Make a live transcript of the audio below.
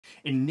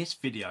In this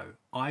video,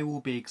 I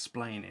will be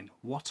explaining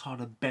what are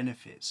the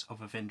benefits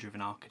of event-driven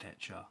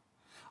architecture.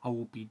 I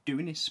will be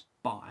doing this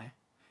by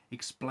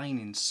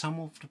explaining some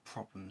of the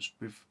problems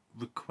with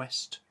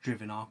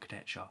request-driven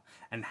architecture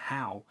and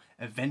how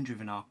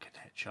event-driven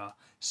architecture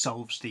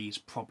solves these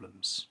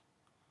problems.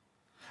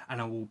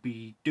 And I will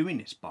be doing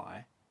this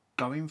by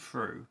going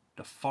through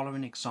the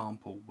following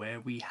example where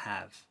we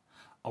have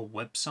a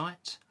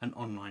website, an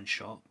online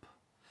shop,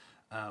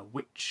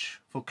 which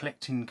for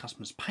collecting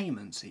customers'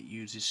 payments it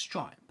uses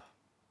Stripe,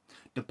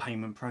 the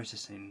payment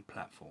processing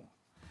platform.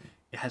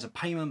 It has a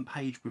payment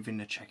page within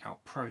the checkout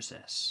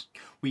process.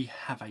 We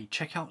have a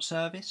checkout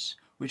service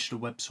which the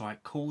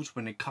website calls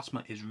when the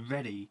customer is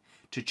ready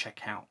to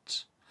check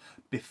out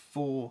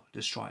before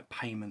the Stripe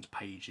payment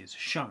page is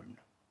shown.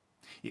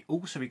 It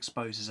also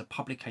exposes a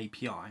public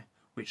API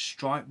which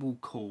Stripe will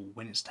call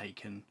when it's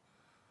taken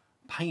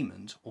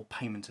payment or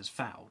payment has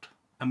failed.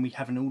 And we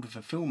have an order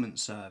fulfillment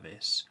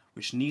service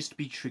which needs to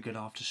be triggered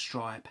after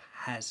Stripe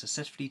has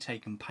successfully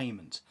taken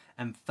payment,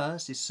 and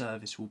first this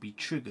service will be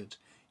triggered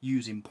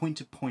using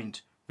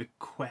point-to-point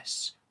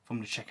requests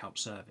from the checkout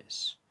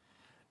service.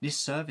 This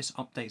service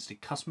updates the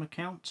customer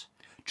account,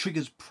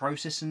 triggers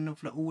processing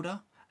of the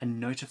order, and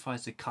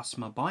notifies the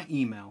customer by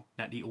email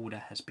that the order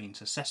has been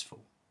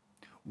successful.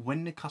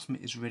 When the customer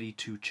is ready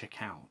to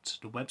check out,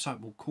 the website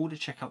will call the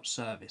checkout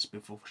service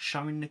before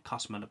showing the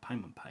customer the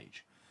payment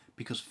page,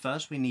 because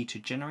first we need to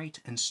generate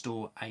and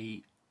store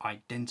a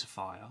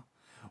identifier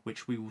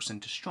which we will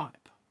send to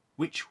Stripe,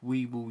 which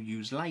we will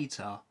use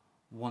later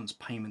once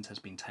payment has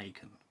been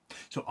taken.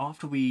 So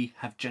after we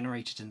have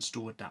generated and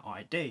stored that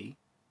ID,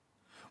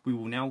 we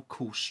will now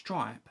call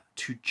Stripe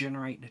to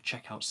generate the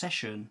checkout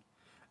session,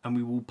 and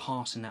we will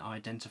pass in that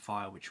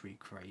identifier which we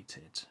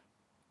created.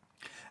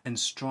 And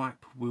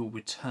Stripe will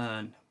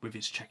return with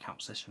its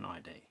checkout session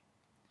ID,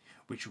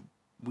 which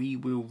we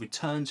will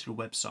return to the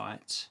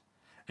website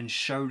and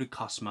show the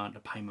customer the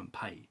payment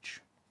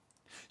page.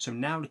 So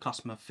now the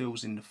customer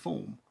fills in the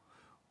form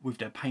with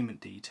their payment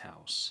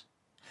details,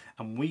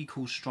 and we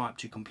call Stripe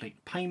to complete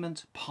the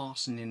payment,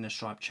 passing in the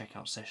Stripe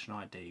checkout session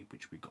ID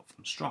which we got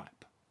from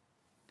Stripe.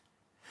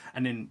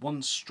 And then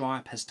once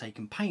Stripe has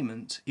taken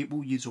payment, it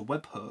will use a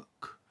webhook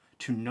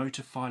to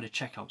notify the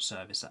checkout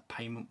service that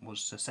payment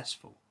was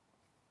successful.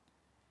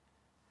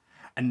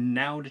 And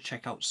now the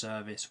checkout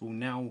service will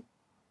now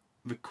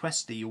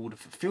request the order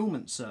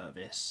fulfillment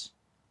service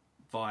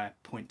via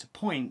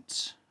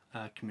point-to-point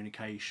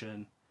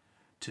communication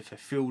to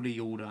fulfill the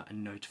order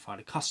and notify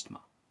the customer.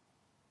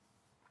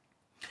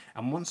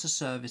 And once the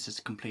service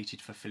has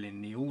completed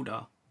fulfilling the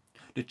order,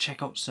 the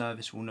checkout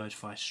service will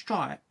notify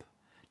Stripe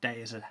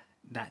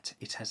that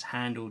it has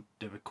handled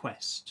the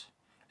request,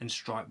 and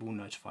Stripe will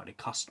notify the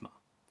customer.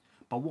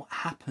 But what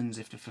happens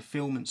if the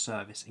fulfillment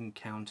service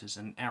encounters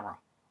an error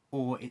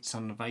or it's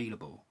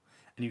unavailable,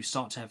 and you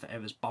start to have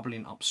errors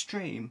bubbling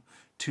upstream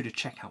to the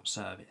checkout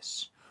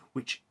service,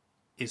 which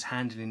is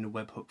handling the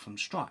webhook from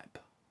Stripe,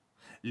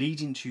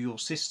 leading to your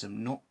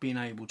system not being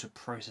able to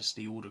process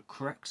the order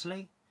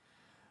correctly,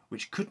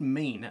 which could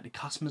mean that the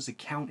customer's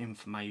account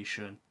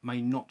information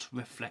may not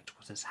reflect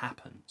what has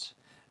happened,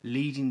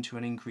 leading to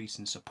an increase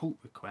in support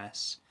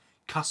requests,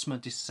 customer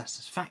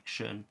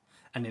dissatisfaction,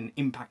 and an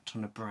impact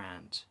on the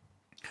brand.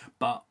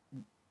 But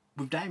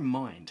with that in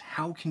mind,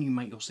 how can you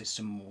make your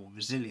system more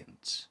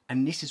resilient?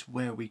 And this is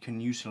where we can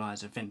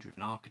utilize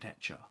event-driven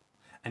architecture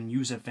and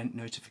use event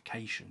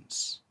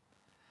notifications.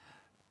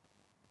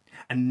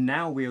 And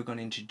now we are going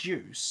to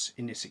introduce,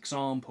 in this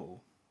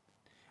example,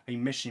 a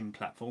messaging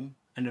platform,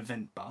 an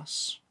event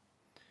bus,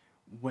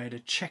 where the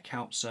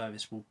checkout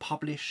service will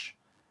publish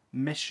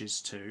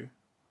messages to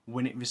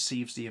when it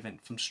receives the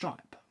event from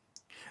Stripe.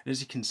 And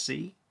as you can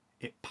see,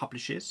 it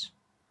publishes,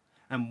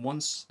 and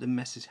once the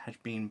message has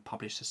been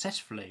published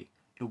successfully,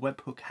 the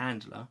webhook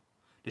handler,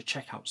 the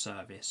checkout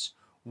service,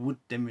 would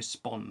then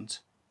respond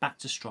back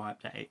to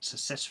Stripe that it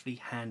successfully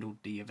handled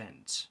the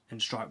event,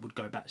 and Stripe would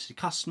go back to the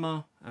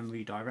customer and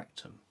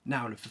redirect them.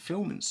 Now the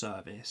fulfillment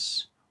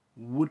service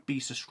would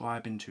be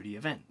subscribing to the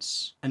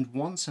events, and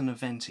once an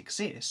event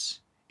exists,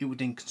 it would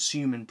then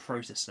consume and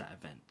process that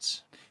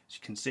event. As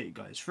you can see, it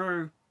goes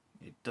through,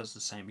 it does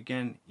the same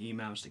again,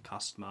 emails the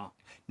customer.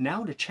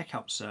 Now the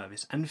checkout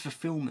service and the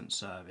fulfillment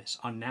service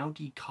are now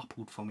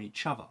decoupled from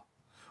each other,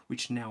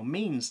 which now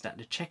means that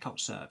the checkout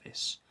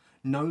service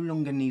no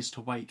longer needs to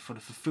wait for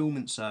the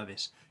fulfillment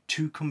service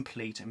to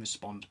complete and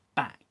respond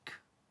back,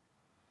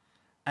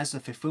 as the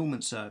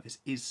fulfillment service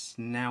is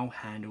now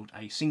handled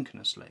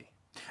asynchronously.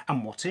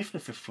 And what if the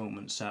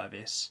fulfillment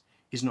service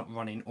is not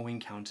running or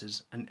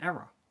encounters an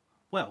error?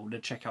 Well, the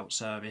checkout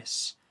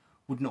service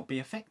would not be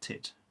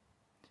affected,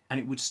 and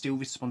it would still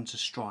respond to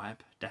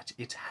Stripe that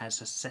it has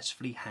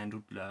successfully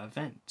handled the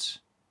event.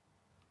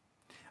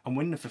 And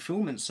when the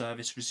fulfillment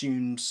service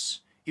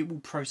resumes, it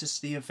will process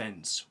the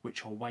events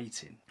which are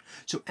waiting.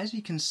 So as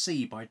you can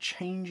see, by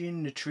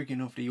changing the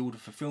triggering of the order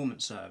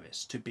fulfillment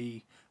service to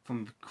be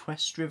from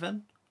request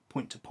driven,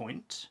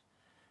 point-to-point,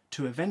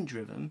 to event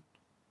driven,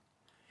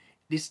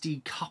 this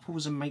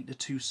decouples and makes the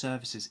two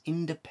services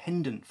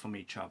independent from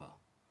each other.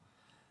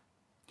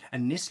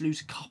 And this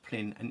loose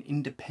coupling and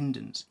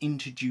independence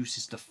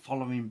introduces the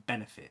following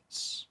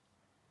benefits: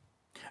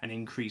 an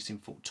increase in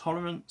fault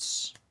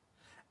tolerance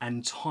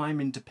and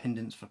time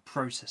independence for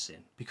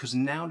processing, because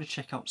now the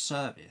checkout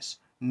service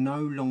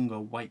no longer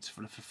waits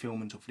for the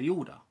fulfillment of the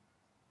order,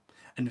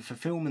 and the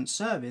fulfillment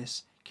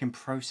service can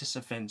process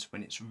events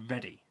when it's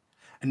ready.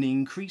 And the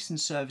increase in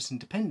service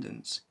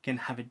independence can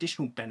have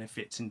additional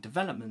benefits in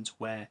development,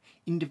 where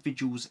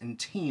individuals and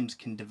teams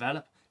can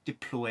develop,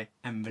 deploy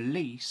and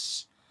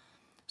release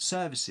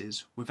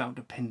services without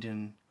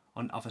depending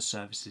on other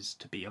services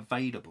to be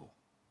available.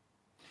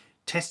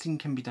 Testing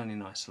can be done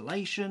in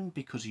isolation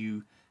because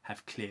you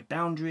have clear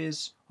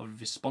boundaries of the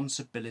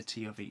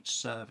responsibility of each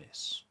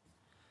service.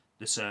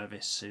 The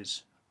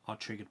services are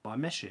triggered by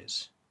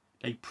meshes.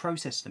 They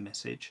process the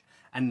message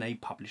and they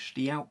publish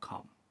the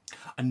outcome.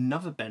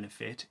 Another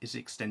benefit is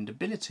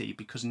extendability,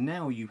 because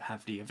now you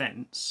have the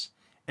events.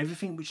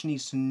 Everything which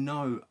needs to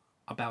know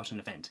about an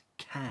event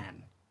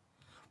can,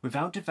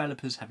 without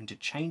developers having to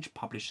change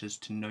publishers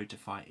to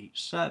notify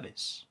each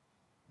service.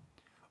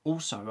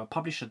 Also, a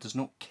publisher does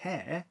not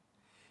care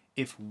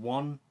if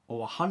 1 or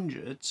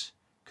 100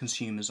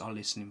 consumers are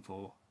listening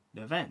for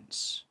the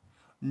events,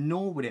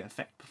 nor would it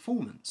affect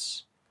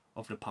performance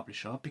of the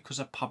publisher, because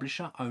a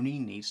publisher only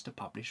needs to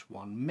publish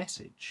one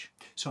message.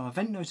 So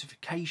event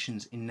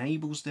notifications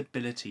enables the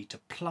ability to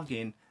plug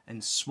in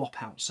and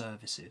swap out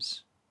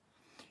services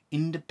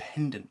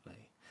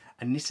independently,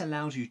 and this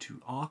allows you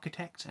to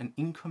architect an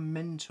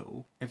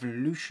incremental,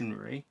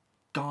 evolutionary,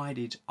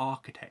 guided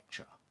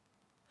architecture.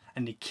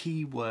 And the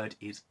key word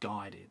is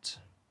guided.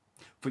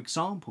 For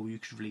example, you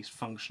could release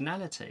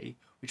functionality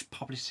which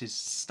publishes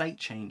state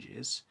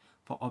changes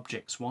for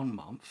objects 1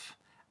 month,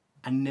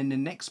 and then the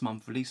next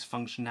month release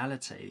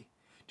functionality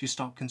to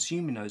start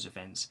consuming those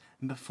events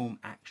and perform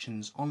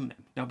actions on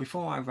them. Now,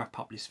 before I wrap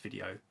up this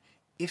video,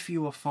 if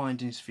you are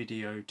finding this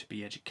video to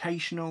be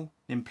educational,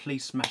 then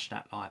please smash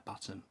that like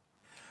button.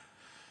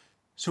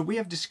 So we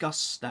have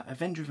discussed that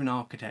event-driven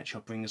architecture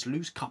brings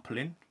loose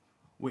coupling,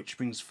 which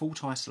brings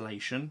fault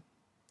isolation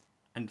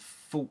and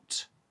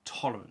fault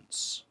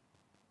tolerance,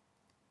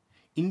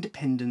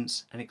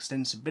 independence and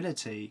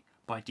extensibility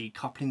by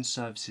decoupling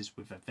services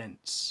with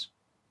events.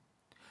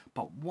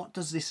 But what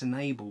does this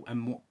enable,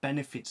 and what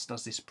benefits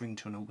does this bring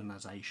to an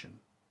organisation?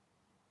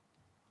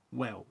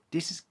 Well,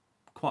 this is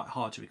quite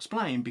hard to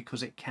explain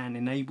because it can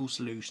enable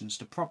solutions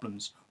to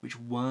problems which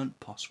weren't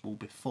possible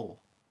before.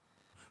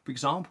 For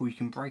example, you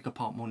can break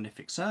apart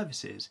monolithic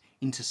services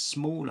into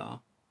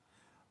smaller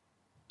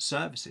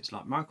services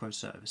like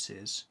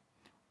microservices,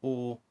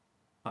 or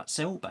like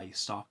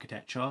cell-based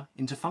architecture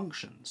into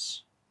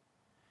functions,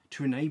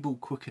 to enable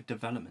quicker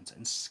development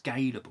and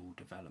scalable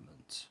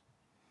development.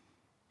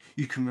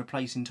 You can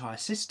replace entire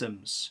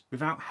systems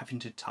without having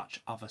to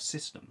touch other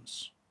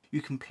systems.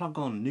 You can plug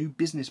on new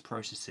business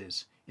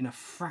processes in a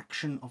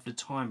fraction of the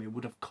time it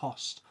would have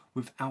cost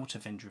without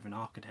event-driven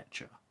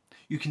architecture.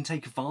 You can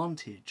take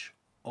advantage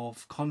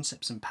of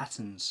concepts and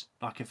patterns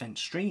like event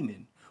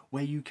streaming,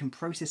 where you can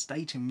process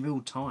data in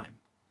real time.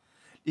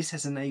 This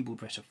has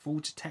enabled better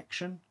fraud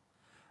detection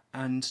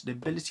and the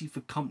ability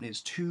for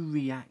companies to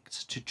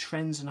react to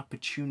trends and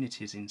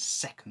opportunities in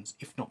seconds,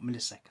 if not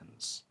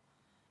milliseconds.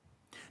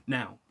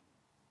 Now,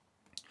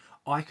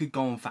 I could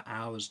go on for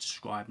hours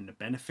describing the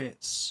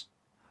benefits,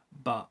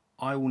 but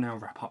I will now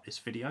wrap up this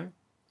video.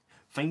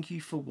 Thank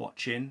you for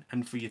watching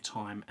and for your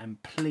time,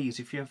 and please,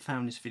 if you have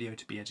found this video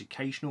to be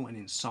educational and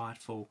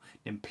insightful,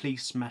 then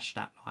please smash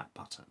that like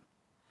button.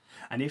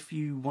 And if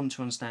you want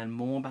to understand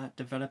more about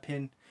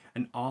developing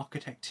and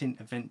architecting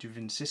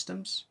event-driven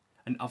systems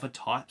and other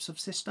types of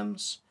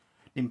systems,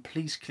 then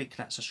please click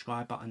that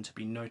subscribe button to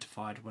be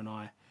notified when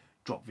I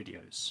drop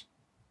videos.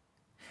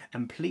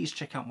 And please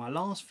check out my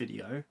last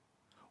video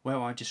where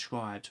I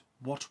described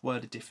what were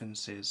the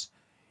differences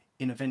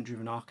in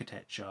event-driven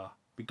architecture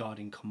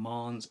regarding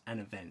commands and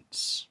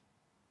events.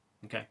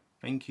 Okay,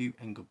 thank you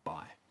and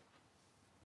goodbye.